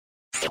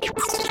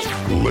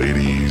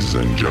Ladies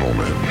and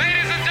gentlemen.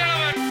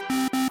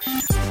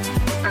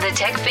 The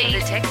Tech Feed.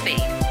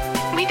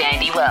 With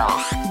Andy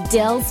Wells.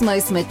 Dell's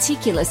most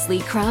meticulously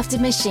crafted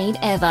machine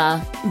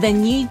ever. The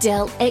new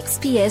Dell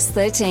XPS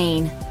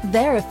 13.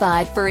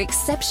 Verified for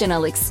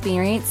exceptional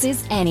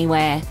experiences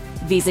anywhere.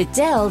 Visit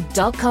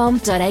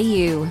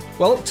dell.com.au.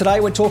 Well,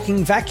 today we're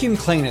talking vacuum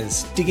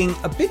cleaners, digging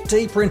a bit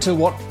deeper into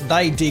what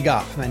they dig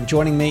up. And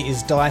joining me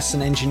is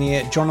Dyson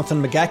engineer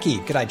Jonathan McGackie.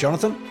 G'day,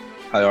 Jonathan.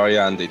 How are you,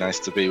 Andy? Nice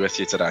to be with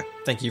you today.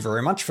 Thank you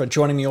very much for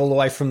joining me all the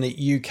way from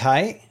the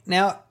UK.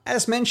 Now,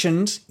 as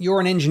mentioned, you're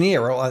an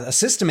engineer or a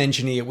system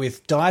engineer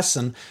with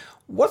Dyson.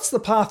 What's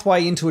the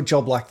pathway into a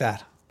job like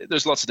that?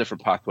 There's lots of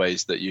different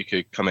pathways that you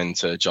could come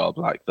into a job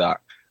like that.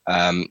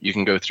 You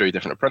can go through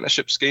different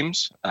apprenticeship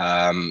schemes.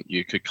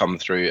 You could come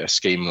through a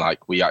scheme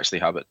like we actually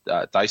have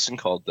at Dyson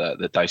called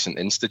the Dyson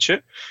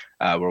Institute,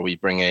 where we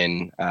bring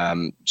in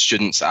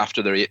students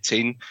after they're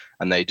 18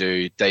 and they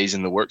do days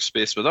in the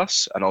workspace with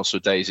us and also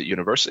days at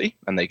university,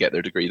 and they get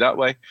their degree that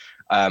way.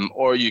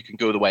 Or you can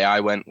go the way I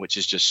went, which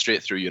is just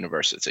straight through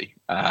university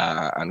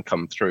and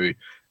come through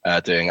I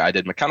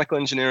did mechanical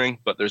engineering,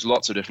 but there's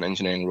lots of different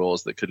engineering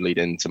roles that could lead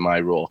into my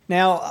role.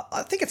 Now,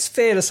 I think it's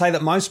fair to say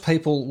that most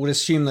people would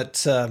assume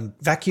that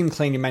vacuum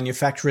cleaner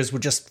manufacturers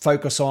would just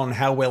focus on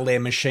how well their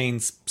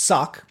machines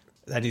suck,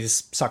 that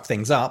is, suck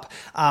things up.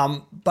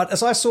 But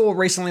as I saw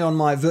recently on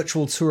my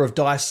virtual tour of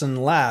Dyson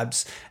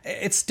Labs,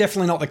 it's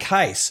definitely not the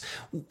case.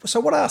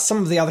 So what are some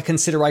of the other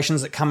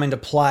considerations that come into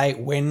play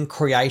when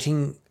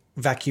creating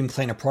vacuum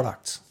cleaner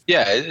products?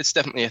 Yeah, it's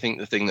definitely, I think,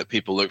 the thing that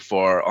people look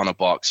for on a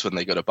box when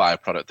they go to buy a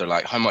product. They're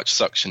like, how much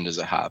suction does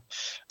it have?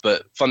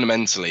 But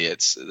fundamentally,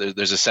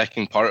 there's a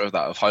second part of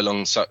that of how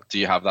long do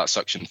you have that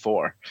suction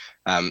for?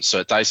 So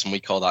at Dyson, we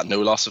call that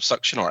no loss of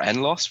suction, or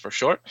NLOS for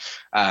short.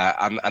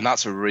 And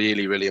that's a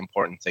really, really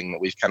important thing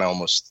that we've kind of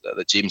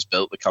that James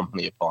built the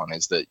company upon,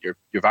 is that your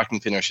vacuum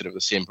cleaner should have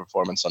the same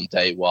performance on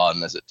day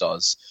one as it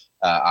does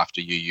after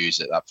you use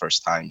it that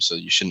first time. So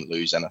you shouldn't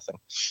lose anything.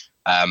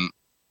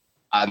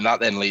 And that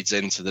then leads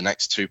into the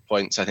next 2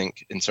 points, I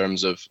think, in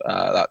terms of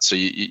that. So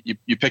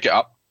you pick it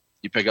up,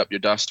 you pick up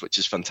your dust, which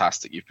is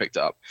fantastic. You've picked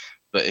it up.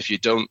 But if you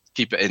don't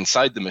keep it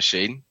inside the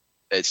machine,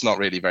 it's not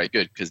really very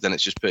good, because then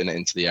it's just putting it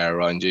into the air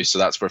around you. So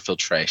that's where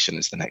filtration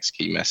is the next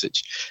key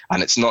message.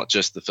 And it's not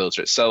just the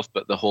filter itself,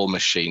 but the whole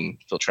machine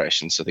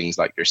filtration. So things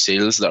like your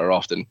seals that are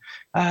often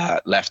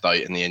left out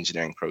in the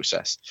engineering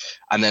process.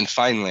 And then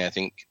finally, I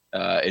think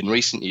in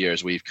recent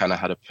years, we've kind of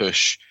had a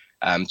push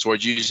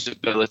towards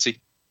usability.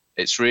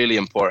 It's really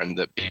important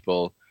that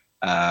people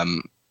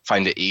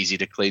find it easy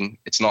to clean.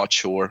 It's not a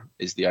chore,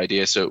 is the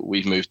idea. So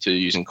we've moved to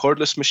using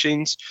cordless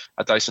machines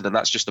at Dyson, and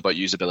that's just about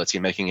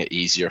usability, making it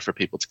easier for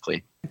people to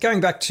clean.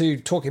 Going back to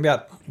talking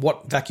about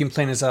what vacuum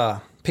cleaners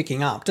are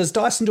picking up, does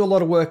Dyson do a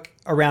lot of work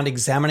around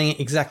examining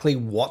exactly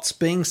what's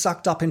being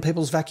sucked up in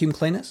people's vacuum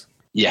cleaners?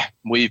 Yeah,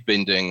 we've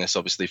been doing this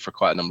obviously for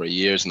quite a number of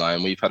years now,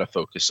 and we've had a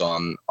focus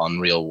on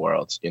real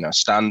world.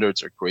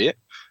 Standards are great,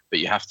 but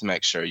you have to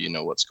make sure you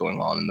know what's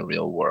going on in the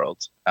real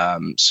world.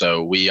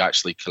 So we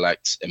actually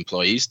collect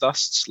employees'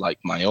 dusts, like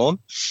my own,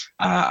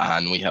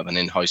 and we have an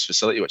in-house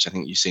facility, which I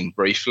think you've seen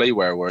briefly,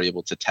 where we're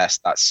able to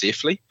test that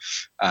safely.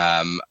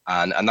 And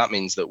that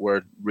means that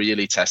we're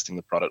really testing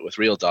the product with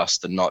real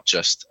dust and not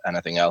just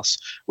anything else.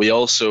 We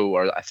also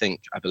are,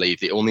 I believe,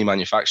 the only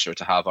manufacturer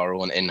to have our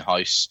own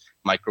in-house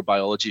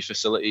microbiology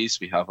facilities.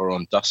 We have our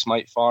own dust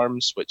mite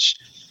farms, which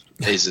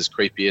is as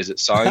creepy as it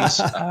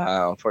sounds,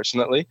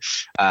 unfortunately.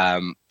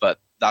 But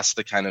that's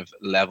the kind of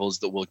levels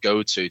that we'll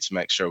go to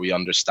make sure we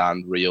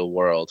understand real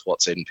world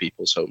what's in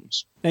people's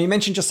homes. Now, you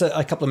mentioned just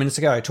a couple of minutes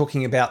ago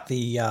talking about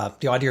the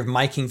idea of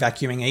making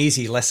vacuuming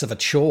easy, less of a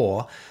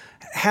chore.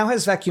 How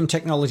has vacuum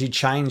technology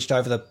changed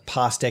over the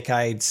past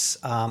decades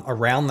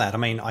around that? I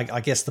mean, I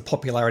guess the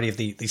popularity of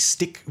the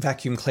stick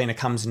vacuum cleaner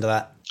comes into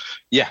that.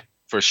 Yeah,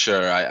 for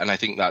sure. I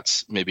think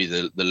that's maybe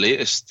the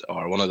latest,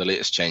 or one of the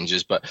latest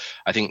changes. But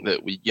I think that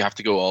you have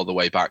to go all the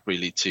way back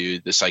really to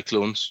the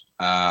cyclones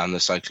and the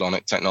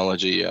cyclonic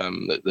technology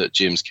that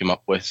James came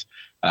up with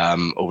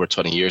over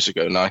 20 years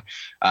ago now.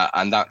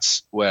 And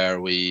that's where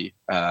we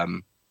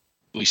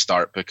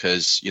start,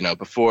 because,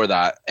 before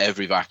that,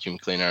 every vacuum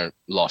cleaner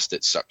lost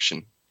its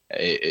suction.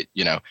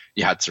 You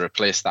had to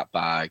replace that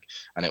bag,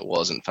 and it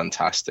wasn't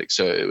fantastic.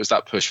 So it was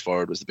that push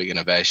forward was the big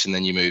innovation.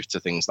 Then you move to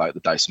things like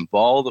the Dyson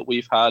Ball that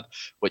we've had,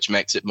 which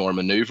makes it more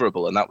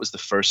maneuverable. And that was the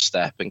first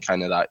step in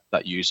kind of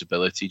that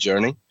usability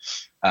journey.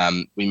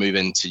 We move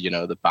into,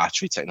 the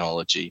battery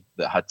technology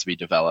that had to be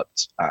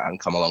developed and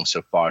come along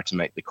so far to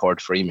make the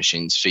cord-free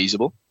machines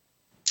feasible.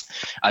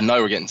 And now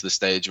we're getting to the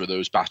stage where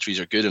those batteries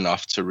are good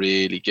enough to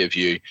really give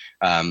you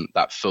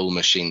that full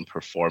machine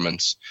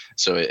performance.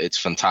 So it's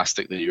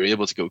fantastic that you're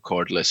able to go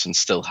cordless and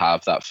still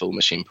have that full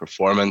machine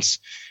performance.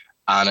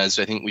 And as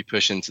I think we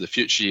push into the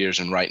future years,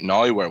 and right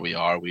now where we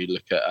are, we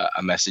look at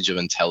a message of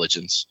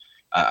intelligence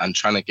and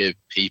trying to give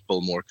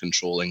people more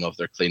controlling of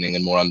their cleaning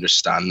and more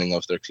understanding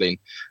of their clean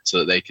so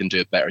that they can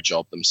do a better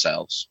job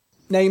themselves.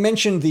 Now, you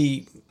mentioned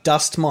the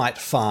dust mite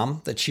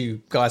farm that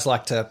you guys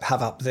like to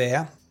have up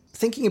there.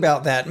 thinking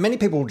about that, many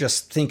people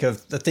just think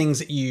of the things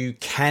that you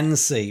can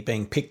see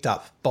being picked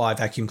up by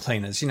vacuum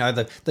cleaners. You know,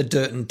 the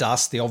dirt and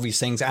dust, the obvious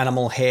things,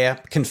 animal hair,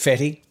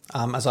 confetti,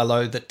 as I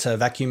know that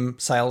vacuum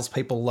sales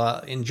people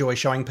enjoy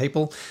showing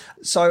people.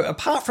 So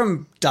apart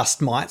from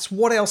dust mites,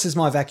 what else is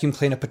my vacuum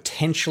cleaner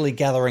potentially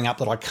gathering up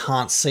that I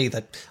can't see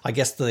that I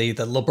guess the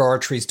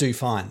laboratories do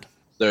find?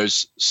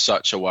 There's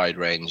such a wide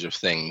range of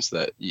things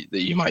that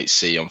you might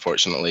see,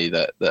 unfortunately,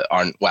 that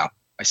aren't, well,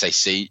 I say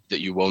see,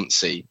 that you won't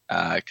see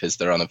because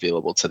they're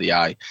unavailable to the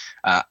eye.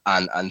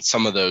 And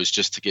some of those,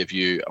 just to give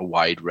you a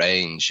wide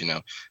range, you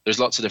know, there's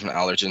lots of different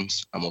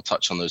allergens, and we'll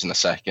touch on those in a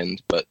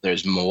second, but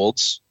there's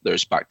molds,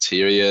 there's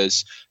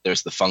bacterias,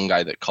 there's the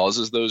fungi that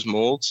causes those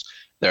molds.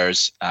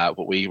 There's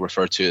what we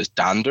refer to as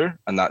dander,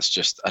 and that's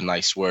just a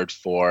nice word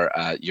for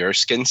your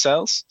skin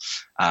cells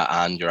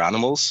and your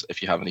animals,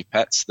 if you have any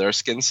pets, their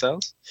skin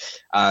cells.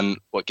 And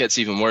what gets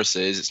even worse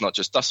is it's not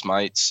just dust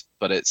mites,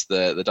 but it's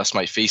the dust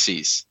mite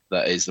feces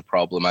that is the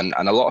problem. And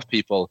a lot of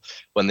people,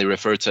 when they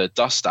refer to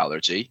dust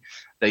allergy,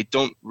 they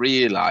don't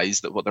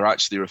realize that what they're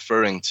actually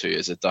referring to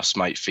is a dust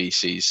mite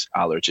feces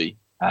allergy,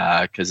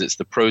 because it's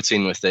the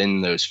protein within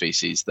those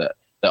feces that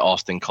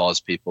often cause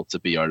people to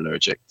be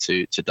allergic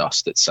to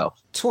dust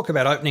itself. Talk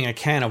about opening a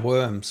can of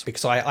worms,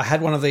 because I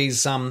had one of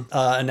these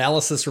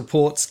analysis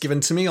reports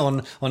given to me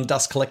on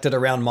dust collected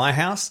around my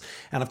house,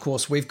 and of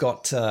course we've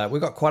got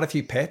quite a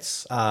few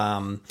pets.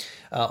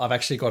 I've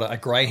actually got a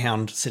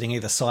greyhound sitting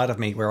either side of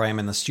me where I am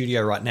in the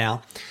studio right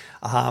now.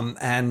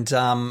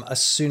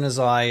 As soon as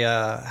I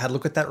had a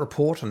look at that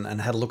report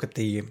and had a look at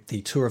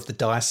the tour of the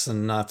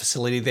Dyson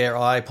facility there,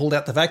 I pulled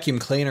out the vacuum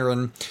cleaner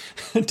and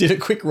did a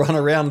quick run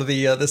around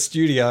the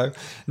studio,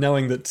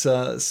 knowing that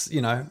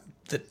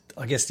that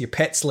I guess your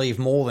pets leave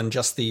more than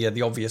just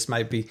the obvious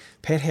maybe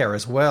pet hair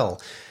as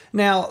well.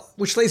 Now,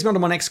 which leads me on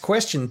to my next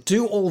question: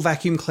 do all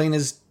vacuum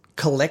cleaners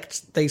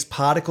collect these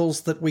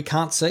particles that we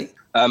can't see?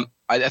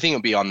 I think it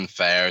would be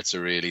unfair to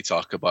really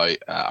talk about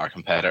our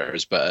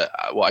competitors, but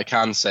what I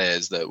can say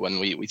is that when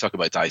we talk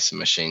about Dyson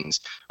machines,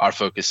 our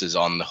focus is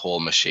on the whole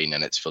machine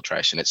and its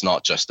filtration. It's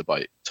not just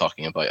about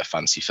talking about a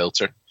fancy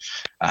filter.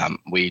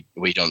 We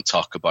don't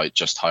talk about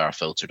just how our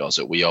filter does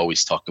it. We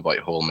always talk about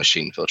whole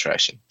machine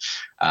filtration.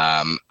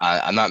 And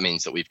that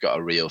means that we've got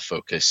a real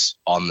focus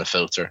on the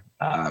filter.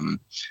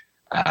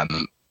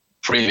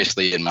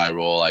 Previously in my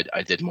role,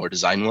 I did more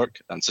design work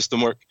than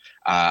system work,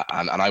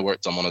 and I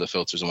worked on one of the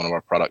filters in one of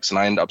our products, and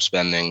I ended up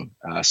spending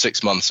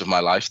 6 months of my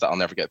life that I'll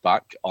never get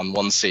back on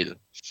one seal,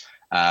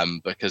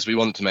 because we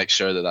wanted to make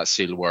sure that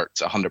seal worked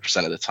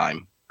 100% of the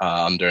time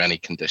under any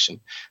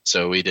condition.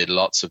 So we did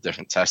lots of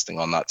different testing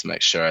on that to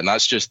make sure, and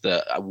that's just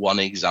one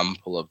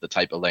example of the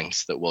type of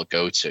lengths that we'll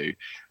go to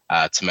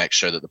make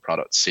sure that the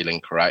product's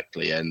sealing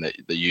correctly and that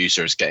the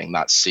user is getting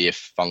that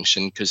safe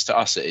function, because to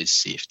us it is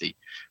safety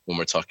when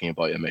we're talking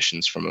about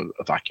emissions from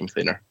a vacuum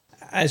cleaner.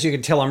 As you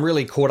can tell, I'm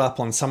really caught up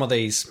on some of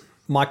these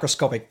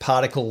microscopic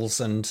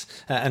particles and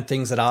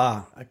things that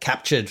are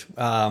captured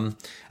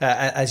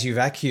as you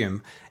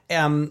vacuum.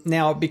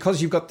 Now,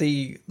 because you've got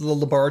the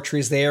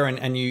laboratories there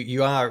and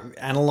you are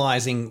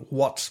analysing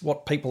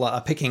what people are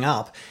picking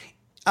up,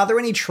 are there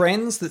any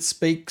trends that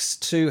speaks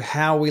to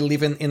how we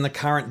live in the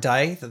current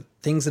day, the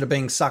things that are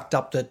being sucked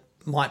up that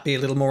might be a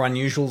little more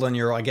unusual than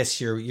your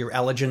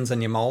allergens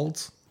and your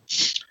molds?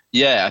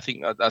 Yeah, I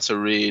think that's a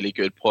really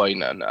good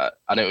point, and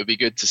it would be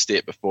good to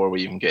state before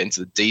we even get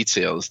into the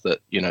details that,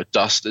 you know,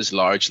 dust is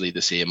largely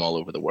the same all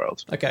over the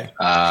world. Okay.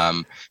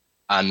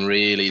 And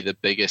really, the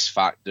biggest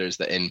factors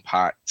that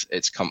impact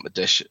its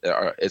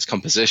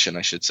composition,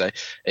 I should say,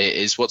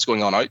 is what's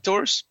going on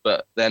outdoors,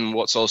 but then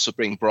what's also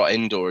being brought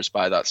indoors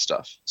by that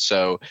stuff.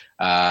 So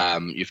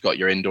you've got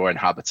your indoor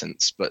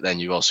inhabitants, but then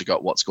you've also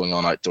got what's going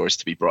on outdoors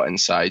to be brought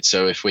inside.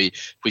 So if we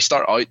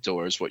start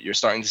outdoors, what you're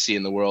starting to see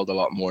in the world a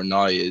lot more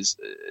now is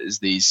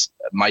these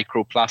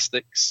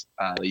microplastics,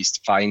 these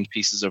fine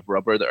pieces of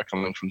rubber that are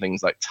coming from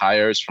things like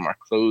tires, from our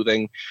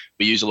clothing.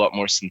 We use a lot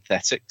more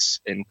synthetics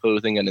in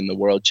clothing and in the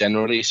world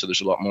generally. So there's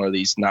a lot more of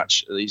these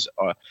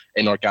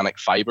inorganic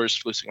fibers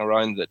floating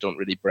around that don't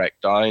really break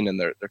down, and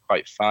they're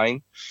quite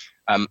fine.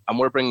 And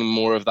we're bringing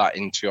more of that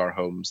into our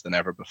homes than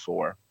ever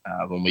before.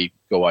 When we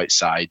go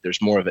outside,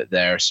 there's more of it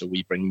there, so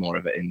we bring more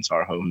of it into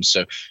our homes.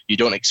 So you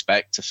don't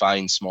expect to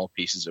find small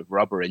pieces of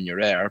rubber in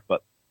your air,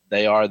 but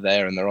they are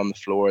there, and they're on the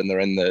floor, and they're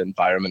in the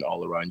environment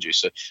all around you.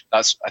 So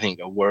that's, I think,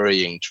 a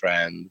worrying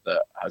trend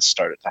that has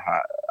started to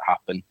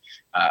happen,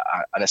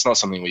 and it's not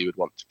something we would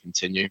want to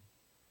continue.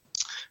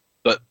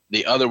 But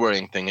the other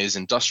worrying thing is,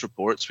 in dust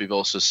reports, we've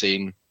also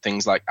seen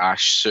things like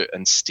ash, soot,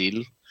 and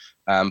steel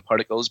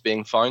particles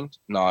being found.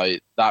 Now,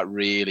 that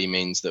really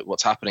means that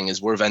what's happening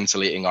is we're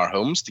ventilating our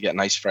homes to get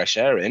nice fresh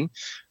air in,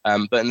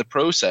 but in the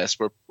process,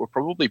 we're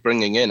probably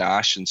bringing in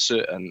ash and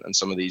soot and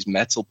some of these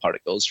metal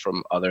particles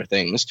from other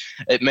things.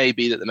 It may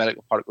be that the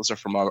metal particles are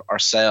from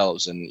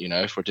ourselves, and, you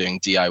know, if we're doing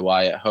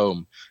DIY at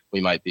home,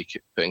 we might be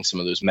putting some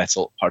of those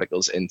metal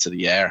particles into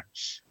the air.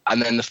 And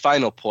then the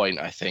final point,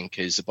 I think,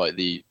 is about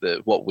the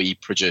what we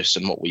produce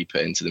and what we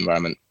put into the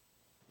environment.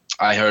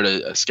 I heard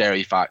a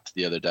scary fact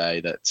the other day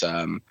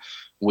that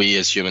we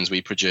as humans,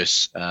 we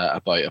produce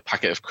about a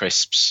packet of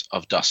crisps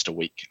of dust a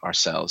week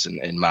ourselves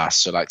in mass.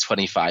 So like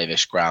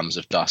 25-ish grams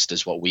of dust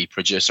is what we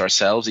produce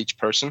ourselves, each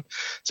person.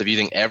 So if you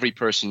think every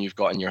person you've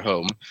got in your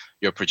home,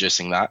 you're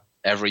producing that.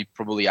 Every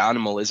probably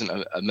animal isn't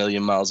a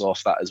million miles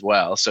off that as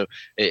well. So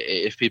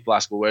if people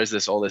ask, well,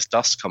 where's all this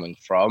dust coming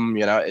from?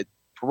 It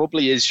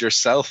probably is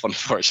yourself,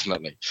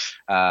 unfortunately.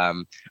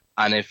 And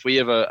if we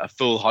have a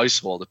full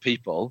household of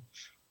people,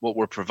 what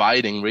we're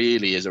providing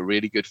really is a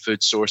really good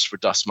food source for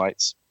dust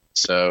mites.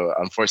 So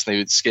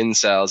unfortunately, the skin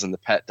cells and the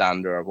pet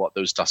dander are what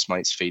those dust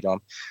mites feed on.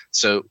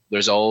 So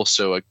there's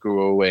also a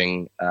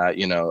growing,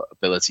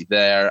 ability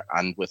there.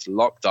 And with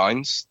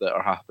lockdowns that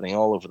are happening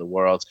all over the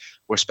world,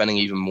 we're spending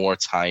even more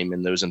time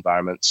in those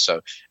environments. So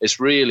it's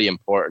really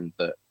important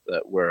that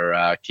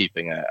we're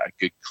keeping a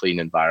good, clean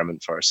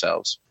environment for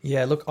ourselves.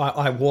 Yeah, look,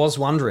 I was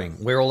wondering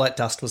where all that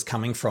dust was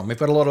coming from. We've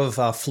got a lot of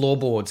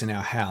floorboards in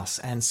our house,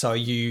 and so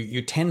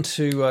you tend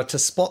to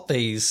spot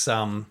these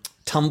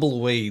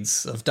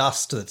tumbleweeds of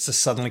dust that's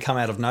just suddenly come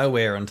out of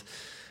nowhere, and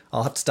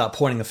I'll have to start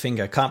pointing the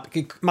finger.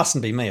 It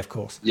mustn't be me, of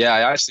course. Yeah,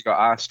 I actually got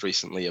asked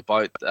recently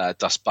about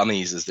dust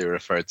bunnies, as they're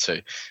referred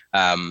to.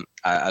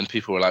 And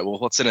people were like, well,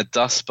 what's in a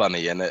dust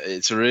bunny? And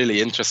it's a really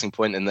interesting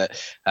point in that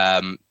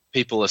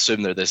people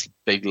assume they're this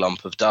big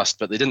lump of dust,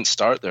 but they didn't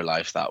start their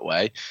life that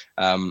way.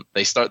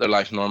 They start their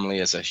life normally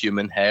as a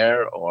human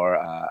hair or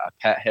a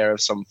pet hair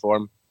of some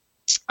form.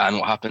 And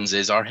what happens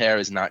is our hair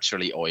is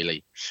naturally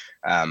oily.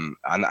 And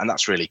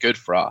that's really good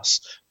for us,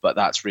 but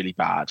that's really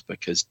bad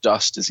because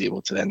dust is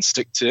able to then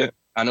stick to it.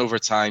 And over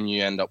time,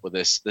 you end up with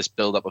this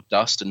buildup of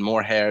dust and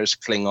more hairs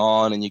cling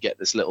on and you get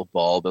this little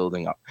ball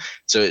building up.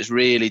 So it's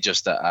really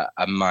just a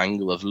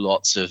mangle of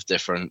lots of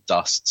different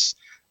dusts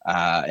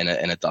in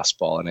a dust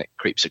ball, and it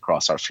creeps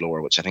across our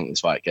floor, which I think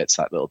is why it gets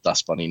that little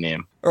dust bunny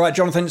name. All right,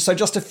 Jonathan, so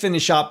just to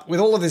finish up, with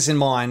all of this in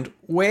mind,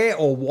 where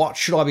or what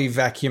should I be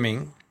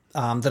vacuuming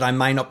that I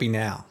may not be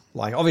now?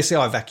 Like, obviously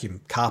I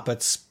vacuum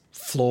carpets,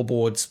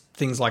 floorboards,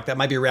 things like that,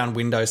 maybe around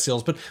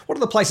windowsills, but what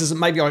are the places that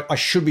maybe I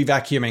should be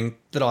vacuuming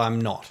that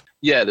I'm not?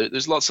 Yeah,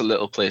 there's lots of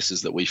little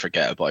places that we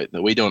forget about,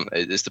 that we don't,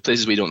 it's the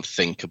places we don't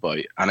think about.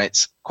 And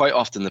it's quite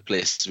often the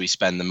places we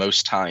spend the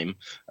most time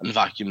and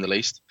vacuum the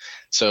least.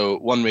 So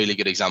one really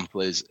good example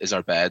is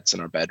our beds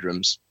and our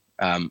bedrooms.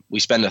 We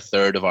spend a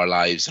third of our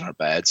lives in our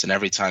beds. And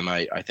every time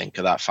I think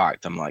of that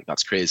fact, I'm like,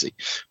 that's crazy.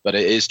 But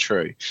it is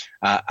true.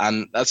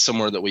 And that's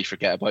somewhere that we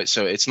forget about.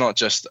 So it's not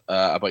just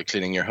about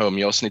cleaning your home.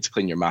 You also need to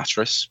clean your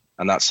mattress.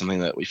 And that's something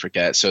that we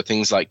forget. So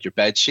things like your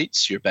bed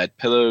sheets, your bed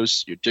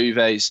pillows, your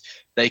duvets,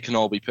 they can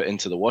all be put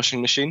into the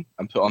washing machine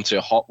and put onto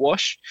a hot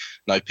wash.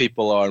 Now,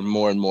 people are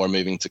more and more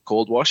moving to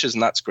cold washes,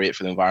 and that's great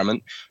for the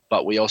environment.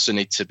 But we also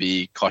need to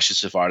be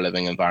cautious of our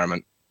living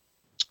environment.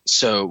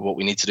 So what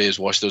we need to do is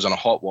wash those on a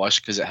hot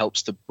wash because it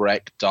helps to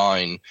break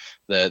down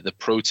the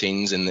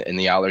proteins in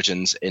the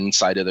allergens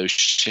inside of those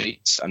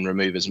sheets and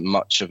remove as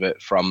much of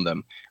it from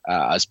them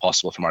as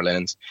possible from our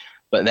linens.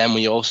 But then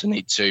we also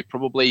need to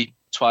probably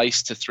 2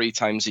 to 3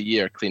 times a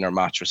year clean our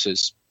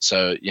mattresses.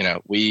 So,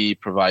 we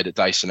provide at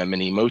Dyson a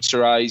mini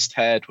motorized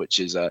head, which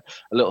is a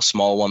little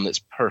small one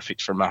that's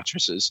perfect for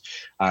mattresses.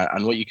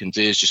 And what you can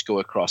do is just go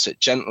across it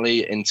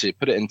gently,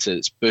 put it into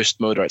its boost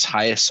mode or its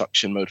highest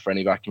suction mode for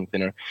any vacuum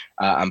cleaner,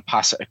 and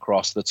pass it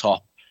across the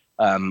top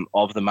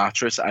of the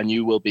mattress. And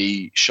you will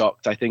be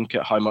shocked, I think,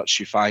 at how much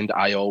you find.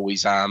 I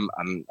always am.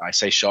 And I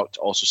say shocked,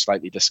 also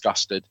slightly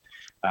disgusted.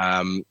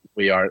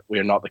 We are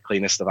not the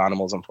cleanest of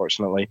animals,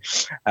 unfortunately.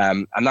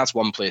 And that's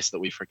one place that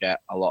we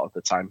forget a lot of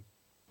the time.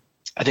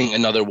 I think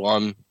another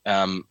one,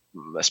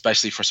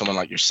 especially for someone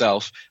like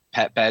yourself,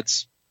 pet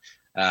beds.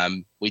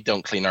 We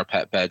don't clean our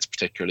pet beds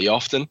particularly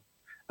often.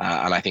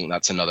 And I think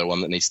that's another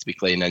one that needs to be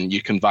cleaned. And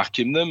you can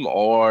vacuum them,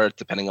 or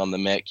depending on the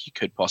make, you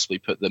could possibly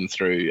put them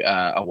through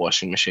a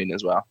washing machine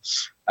as well.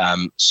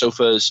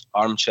 Sofas,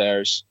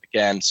 armchairs,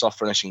 again, soft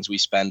furnishings, we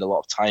spend a lot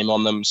of time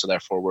on them. So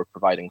therefore, we're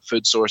providing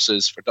food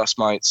sources for dust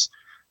mites.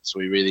 So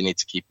we really need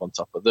to keep on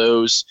top of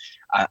those.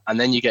 And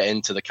then you get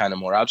into the kind of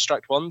more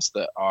abstract ones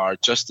that are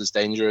just as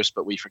dangerous,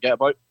 but we forget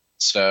about.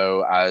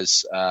 So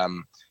as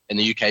in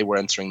the UK, we're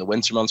entering the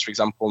winter months, for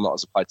example, not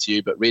as applied to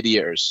you, but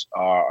radiators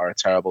are a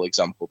terrible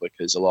example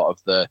because a lot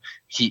of the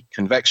heat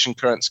convection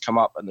currents come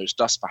up and there's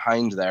dust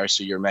behind there.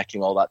 So you're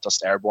making all that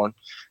dust airborne.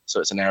 So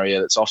it's an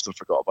area that's often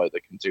forgot about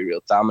that can do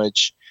real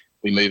damage.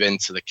 We move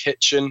into the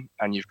kitchen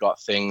and you've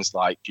got things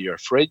like your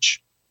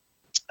fridge.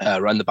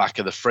 Around the back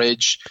of the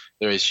fridge,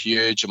 there is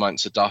huge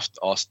amounts of dust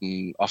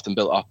often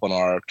built up on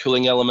our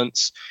cooling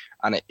elements.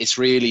 And it's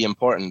really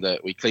important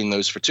that we clean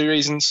those for 2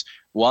 reasons.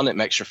 1, it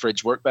makes your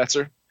fridge work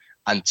better.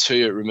 And 2,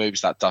 it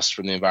removes that dust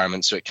from the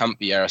environment so it can't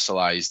be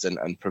aerosolized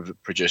and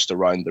produced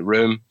around the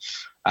room.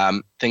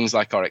 Things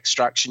like our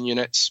extraction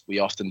units, we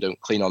often don't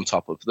clean on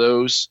top of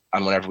those.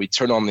 And whenever we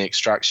turn on the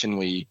extraction,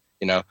 we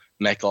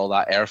make all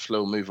that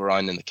airflow move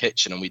around in the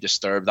kitchen and we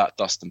disturb that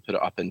dust and put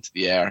it up into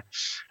the air.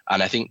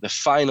 And I think the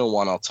final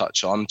one I'll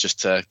touch on,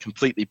 just to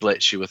completely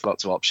blitz you with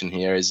lots of option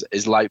here,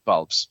 is light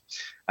bulbs.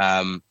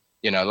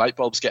 light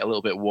bulbs get a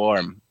little bit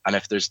warm, and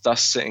if there's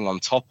dust sitting on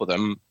top of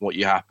them, what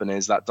you happen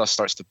is that dust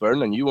starts to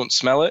burn, and you won't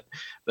smell it,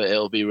 but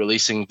it'll be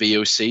releasing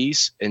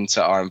VOCs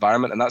into our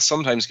environment, and that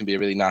sometimes can be a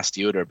really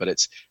nasty odor. But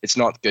it's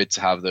not good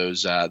to have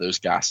those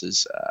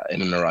gases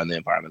in and around the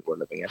environment we're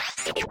living in.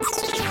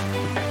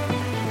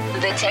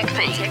 The Tech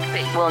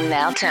Feed will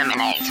now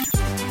terminate.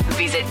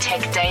 Visit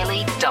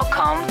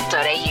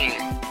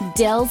techdaily.com.au.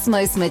 Dell's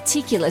most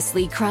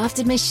meticulously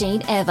crafted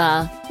machine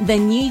ever. The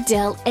new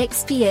Dell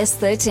XPS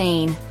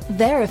 13.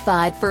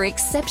 Verified for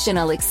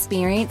exceptional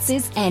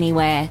experiences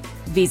anywhere.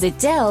 Visit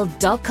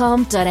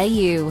Dell.com.au.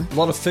 A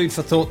lot of food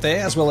for thought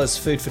there, as well as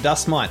food for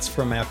dust mites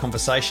from our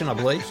conversation, I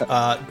believe.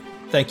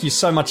 Thank you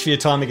so much for your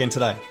time again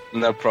today.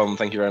 No problem.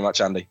 Thank you very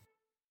much, Andy.